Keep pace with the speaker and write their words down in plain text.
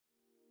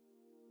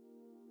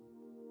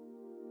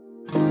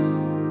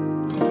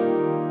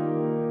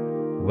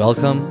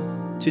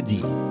Welcome to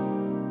Deep,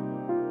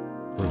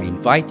 where we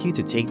invite you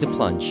to take the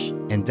plunge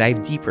and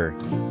dive deeper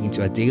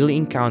into a daily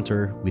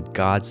encounter with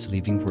God's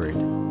living Word.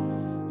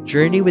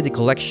 Journey with a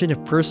collection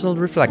of personal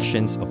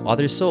reflections of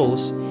other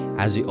souls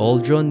as we all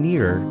draw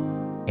nearer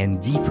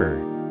and deeper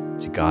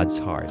to God's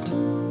heart.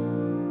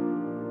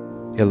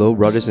 Hello,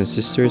 brothers and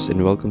sisters,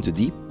 and welcome to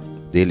Deep,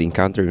 Daily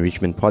Encounter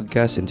Enrichment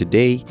Podcast. And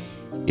today,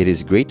 it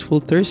is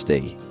Grateful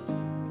Thursday.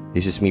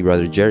 This is me,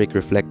 Brother Jerick,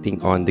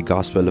 reflecting on the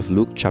Gospel of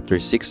Luke, chapter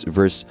 6,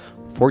 verse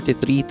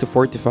 43 to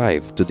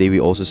 45. Today, we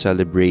also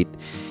celebrate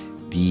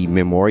the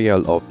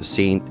memorial of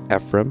Saint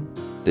Ephrem,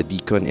 the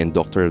deacon and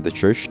doctor of the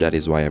church. That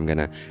is why I'm going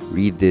to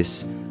read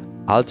this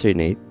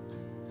alternate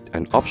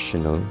and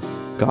optional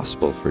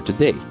Gospel for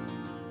today,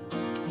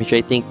 which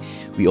I think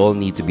we all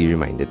need to be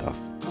reminded of.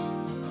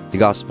 The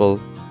Gospel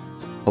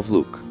of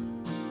Luke.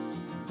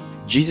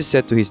 Jesus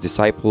said to his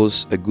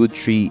disciples, "A good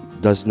tree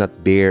does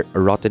not bear a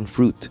rotten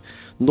fruit,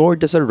 nor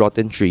does a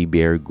rotten tree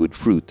bear good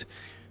fruit.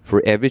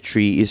 For every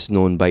tree is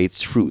known by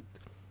its fruit.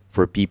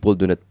 For people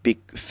do not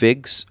pick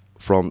figs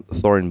from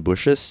thorn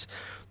bushes,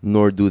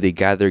 nor do they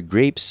gather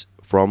grapes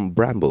from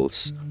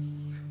brambles.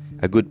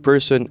 A good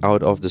person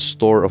out of the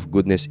store of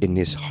goodness in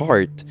his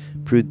heart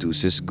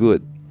produces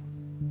good.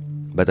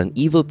 But an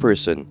evil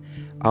person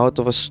out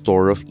of a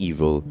store of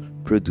evil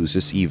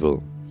produces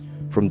evil.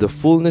 From the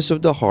fullness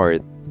of the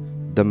heart,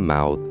 the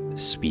mouth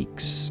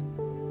speaks."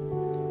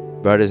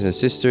 Brothers and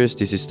sisters,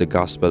 this is the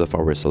gospel of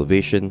our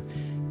salvation.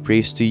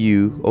 Praise to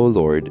you, O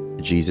Lord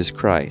Jesus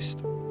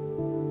Christ.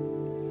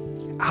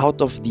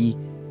 Out of the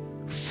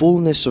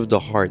fullness of the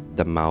heart,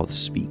 the mouth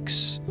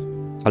speaks.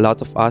 A lot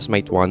of us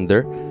might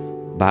wonder,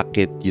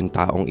 bakit yung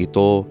taong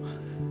ito,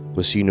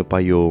 kung sino pa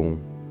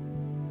yung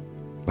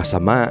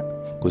masama,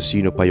 kung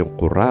sino pa yung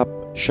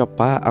corrupt, siya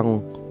pa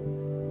ang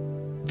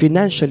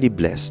financially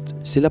blessed.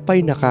 Sila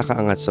pa'y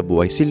nakakaangat sa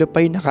buhay. Sila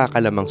pa'y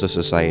nakakalamang sa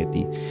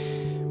society.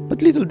 But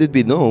little did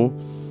we know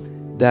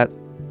that,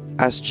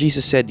 as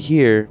Jesus said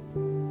here,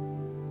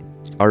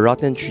 a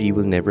rotten tree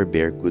will never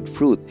bear good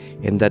fruit,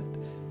 and that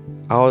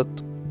out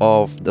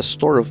of the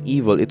store of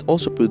evil, it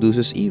also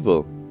produces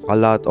evil. A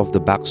lot of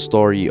the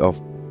backstory of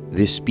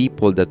these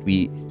people that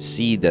we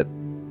see that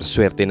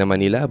swerte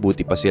naman nila,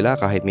 buti pa sila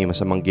kahit may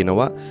masamang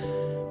ginawa,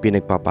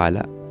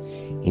 pinagpapala.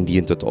 Hindi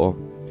yun totoo.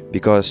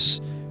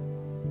 Because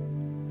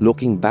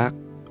looking back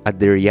at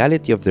the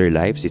reality of their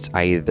lives, it's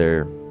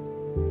either,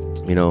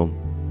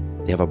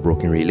 they have a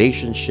broken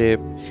relationship.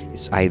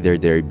 It's either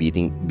they're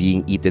being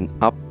eaten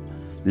up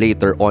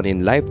later on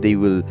in life.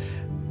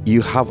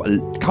 You have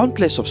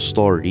countless of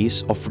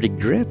stories of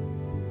regret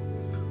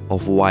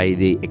of why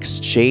they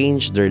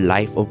exchanged their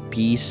life of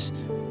peace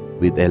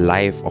with a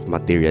life of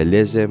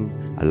materialism,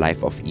 a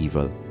life of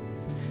evil.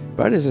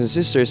 Brothers and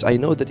sisters, I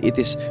know that it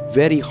is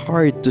very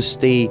hard to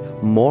stay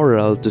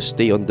moral, to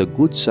stay on the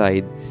good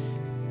side,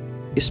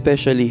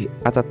 especially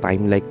at a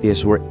time like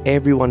this where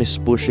everyone is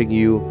pushing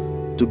you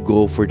to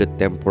go for the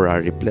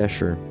temporary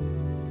pleasure.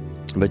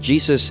 But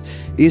Jesus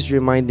is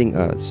reminding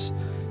us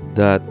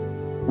that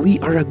we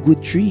are a good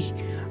tree.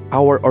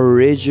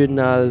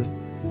 The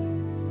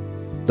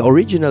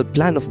original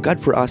plan of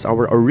God for us,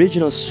 our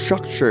original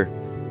structure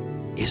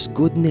is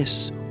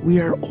goodness.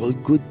 We are all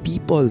good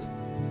people.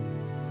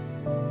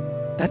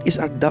 That is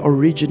the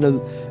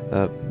original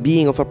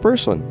being of a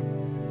person.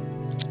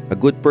 A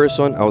good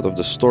person out of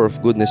the store of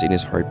goodness in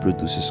his heart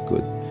produces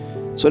good.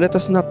 So let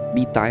us not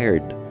be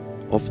tired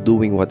of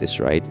doing what is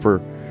right, for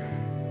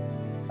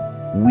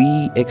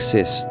we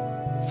exist,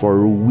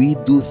 for we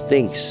do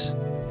things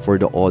for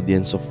the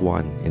audience of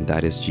one, and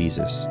that is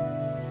Jesus.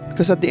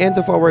 Because at the end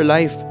of our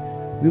life,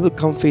 we will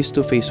come face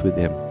to face with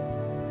him.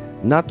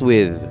 Not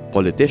with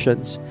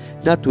politicians,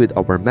 not with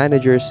our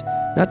managers,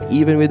 not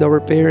even with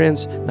our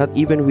parents, not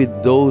even with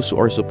those who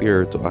are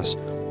superior to us,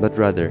 but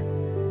rather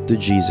to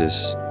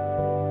Jesus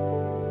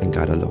and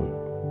God alone.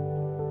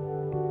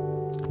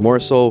 More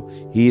so,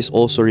 he is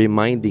also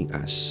reminding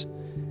us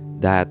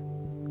that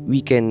we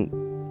can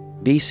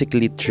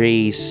basically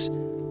trace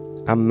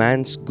a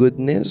man's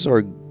goodness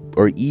or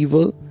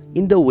evil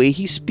in the way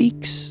he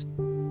speaks.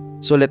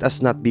 So let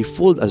us not be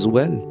fooled as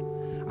well.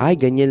 Ay,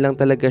 ganyan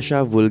lang talaga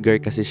siya, vulgar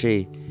kasi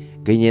siya eh.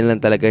 Ganyan lang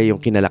talaga yung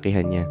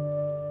kinalakihan niya.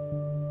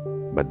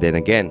 But then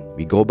again,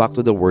 we go back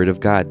to the Word of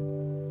God.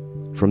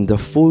 From the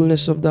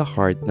fullness of the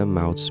heart, the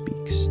mouth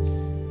speaks.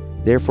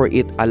 Therefore,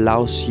 it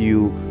allows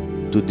you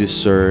to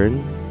discern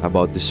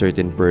about the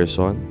certain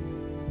person.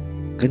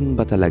 Ganun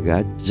ba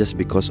talaga just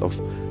because of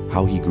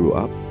how he grew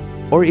up?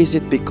 Or is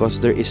it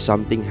because there is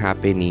something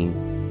happening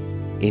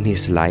in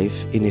his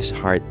life, in his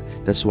heart?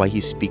 That's why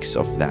he speaks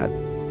of that.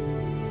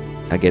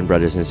 Again,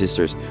 brothers and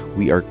sisters,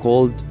 we are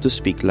called to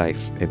speak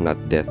life and not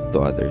death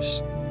to others.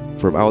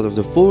 From out of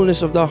the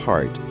fullness of the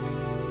heart,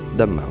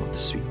 the mouth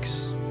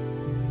speaks.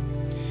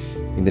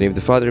 In the name of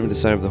the Father, and of the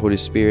Son, and of the Holy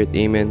Spirit,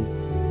 Amen.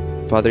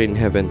 Father in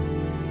heaven,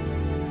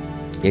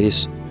 it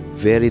is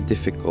very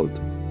difficult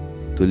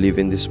to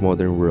live in this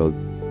modern world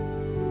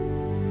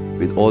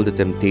with all the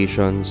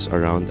temptations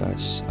around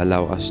us.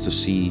 Allow us to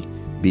see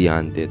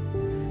beyond it.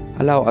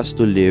 allow us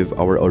to live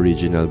our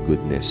original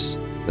goodness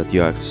that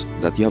you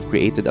have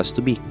created us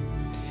to be.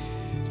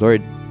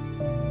 Lord,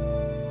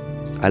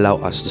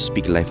 allow us to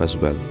speak life as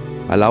well.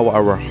 Allow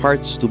our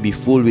hearts to be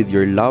full with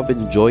your love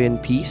and joy and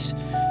peace,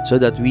 so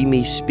that we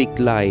may speak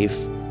life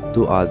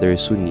to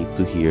others who need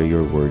to hear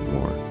your word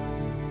more.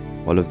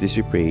 All of this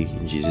we pray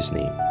in Jesus'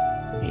 name.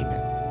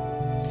 Amen.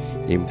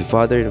 In the name of the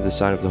Father, and of the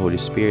Son, and of the Holy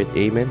Spirit.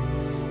 Amen.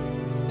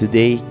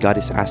 Today, God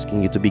is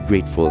asking you to be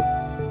grateful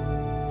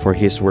for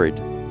His word.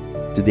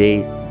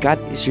 Today, God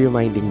is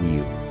reminding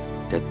you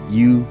that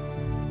you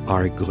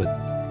are good.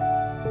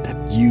 That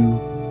you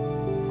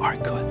are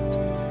good.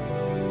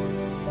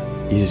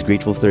 This is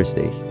Grateful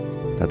Thursday.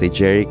 Tatay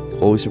Jeric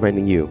always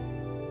reminding you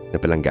na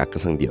palangga ka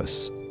sa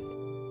Diyos.